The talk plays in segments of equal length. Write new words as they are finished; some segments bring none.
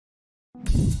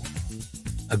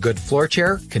A good floor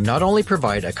chair can not only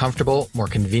provide a comfortable, more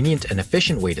convenient and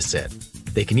efficient way to sit,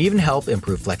 they can even help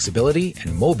improve flexibility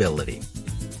and mobility.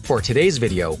 For today's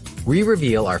video, we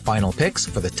reveal our final picks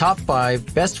for the top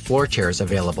 5 best floor chairs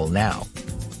available now.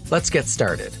 Let's get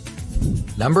started.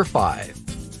 Number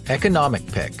 5. Economic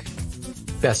Pick.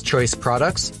 Best Choice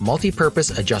Products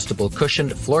Multi-Purpose Adjustable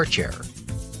Cushioned Floor Chair.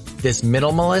 This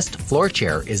minimalist floor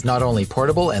chair is not only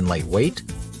portable and lightweight,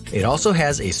 it also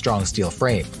has a strong steel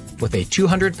frame with a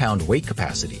 200-pound weight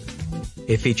capacity.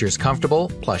 It features comfortable,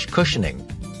 plush cushioning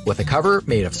with a cover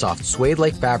made of soft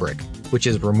suede-like fabric, which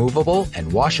is removable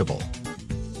and washable.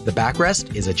 The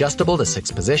backrest is adjustable to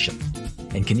 6 positions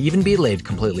and can even be laid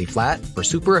completely flat for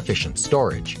super efficient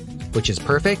storage, which is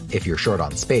perfect if you're short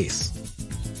on space.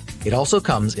 It also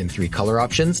comes in 3 color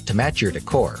options to match your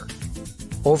decor.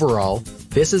 Overall,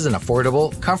 this is an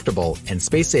affordable, comfortable, and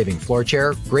space-saving floor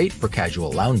chair great for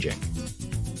casual lounging.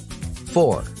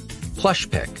 4. Plush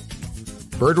Pick.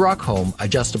 BIRDROCK Home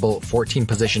Adjustable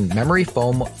 14-Position Memory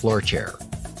Foam Floor Chair.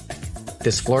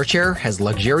 This floor chair has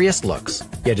luxurious looks,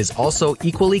 yet is also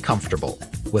equally comfortable,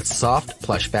 with soft,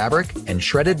 plush fabric and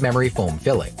shredded memory foam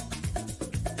filling.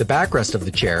 The backrest of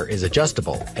the chair is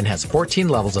adjustable and has 14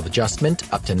 levels of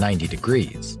adjustment up to 90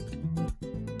 degrees.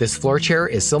 This floor chair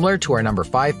is similar to our number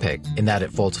 5 pick in that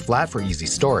it folds flat for easy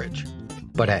storage,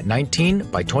 but at 19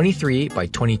 by 23 by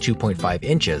 22.5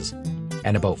 inches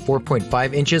and about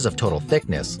 4.5 inches of total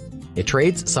thickness, it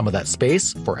trades some of that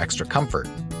space for extra comfort.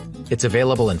 It's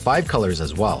available in 5 colors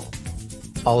as well.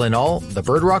 All in all, the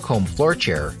BIRDROCK Home Floor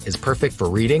Chair is perfect for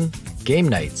reading, game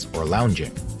nights, or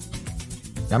lounging.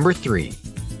 Number 3.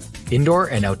 Indoor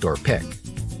and Outdoor Pick.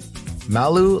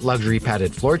 Malu Luxury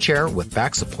Padded Floor Chair with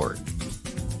Back Support.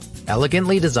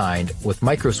 Elegantly designed with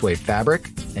micro-suede fabric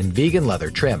and vegan leather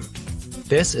trim,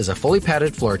 this is a fully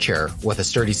padded floor chair with a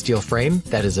sturdy steel frame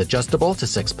that is adjustable to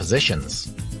 6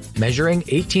 positions. Measuring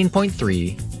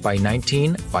 18.3 by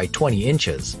 19 by 20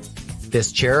 inches,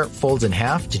 this chair folds in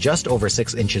half to just over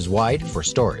 6 inches wide for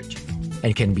storage,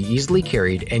 and can be easily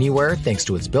carried anywhere thanks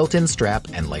to its built-in strap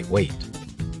and light weight.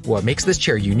 What makes this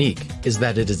chair unique is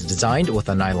that it is designed with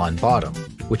a nylon bottom,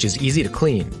 which is easy to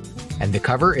clean, and the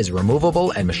cover is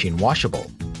removable and machine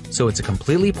washable, so it's a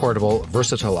completely portable,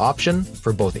 versatile option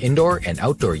for both indoor and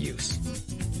outdoor use.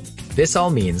 This all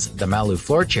means the Malu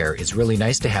floor chair is really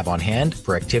nice to have on hand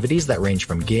for activities that range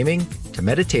from gaming, to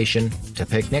meditation, to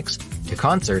picnics, to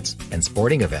concerts and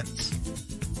sporting events.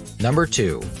 Number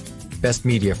 2. Best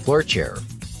Media Floor Chair.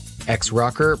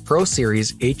 X-Rocker Pro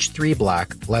Series H3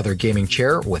 Black Leather Gaming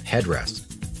Chair with Headrest.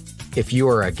 If you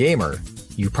are a gamer,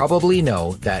 you probably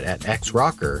know that at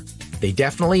X-Rocker, they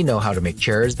definitely know how to make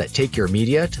chairs that take your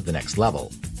media to the next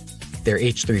level. Their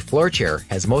H3 floor chair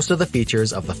has most of the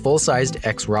features of the full-sized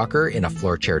X-Rocker in a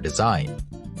floor chair design.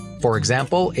 For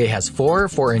example, it has 4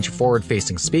 4-inch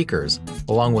forward-facing speakers,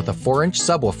 along with a 4-inch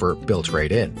subwoofer built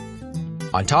right in.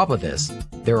 On top of this,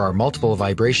 there are multiple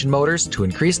vibration motors to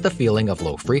increase the feeling of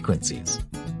low frequencies.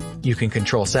 You can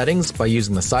control settings by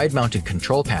using the side-mounted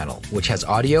control panel, which has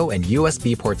audio and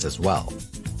USB ports as well.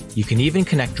 You can even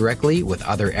connect directly with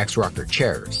other X-Rocker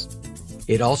chairs.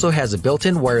 It also has a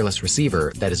built-in wireless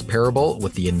receiver that is pairable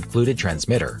with the included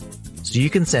transmitter, so you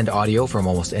can send audio from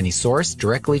almost any source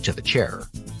directly to the chair.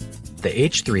 The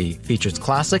H3 features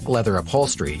classic leather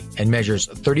upholstery and measures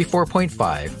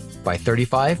 34.5 by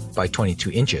 35 by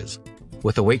 22 inches,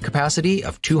 with a weight capacity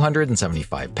of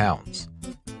 275 pounds.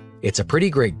 It's a pretty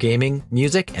great gaming,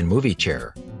 music, and movie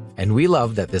chair, and we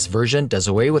love that this version does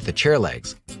away with the chair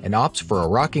legs and opts for a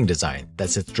rocking design that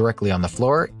sits directly on the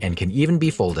floor and can even be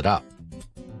folded up.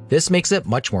 This makes it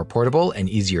much more portable and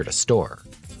easier to store.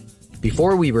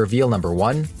 Before we reveal number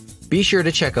 1, be sure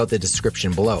to check out the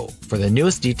description below for the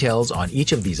newest details on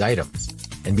each of these items,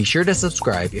 and be sure to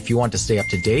subscribe if you want to stay up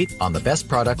to date on the best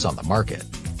products on the market.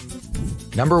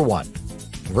 Number 1.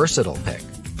 Versatile Pick.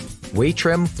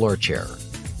 WAYTRIM Floor Chair.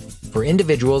 For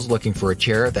individuals looking for a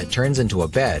chair that turns into a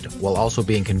bed while also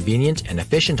being convenient and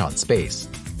efficient on space,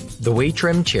 the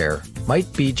WAYTRIM chair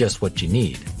might be just what you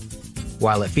need.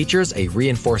 While it features a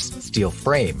reinforced steel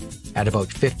frame at about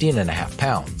 15.5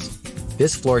 pounds,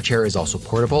 this floor chair is also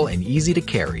portable and easy to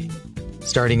carry.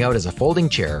 Starting out as a folding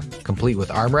chair, complete with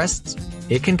armrests,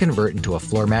 it can convert into a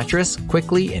floor mattress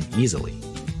quickly and easily.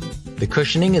 The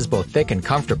cushioning is both thick and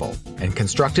comfortable, and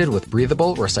constructed with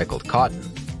breathable recycled cotton.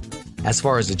 As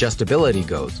far as adjustability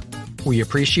goes, we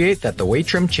appreciate that the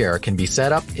WAYTRIM chair can be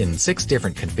set up in 6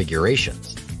 different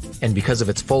configurations, and because of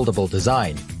its foldable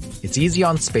design, it's easy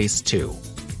on space too.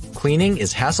 Cleaning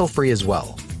is hassle-free as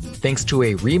well, thanks to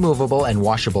a removable and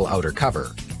washable outer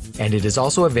cover, and it is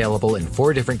also available in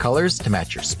 4 different colors to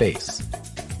match your space.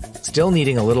 Still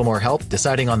needing a little more help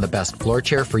deciding on the best floor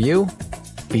chair for you?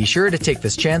 Be sure to take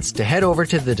this chance to head over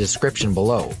to the description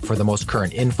below for the most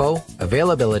current info,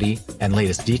 availability, and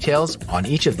latest details on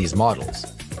each of these models.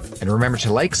 And remember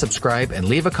to like, subscribe, and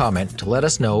leave a comment to let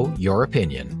us know your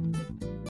opinion.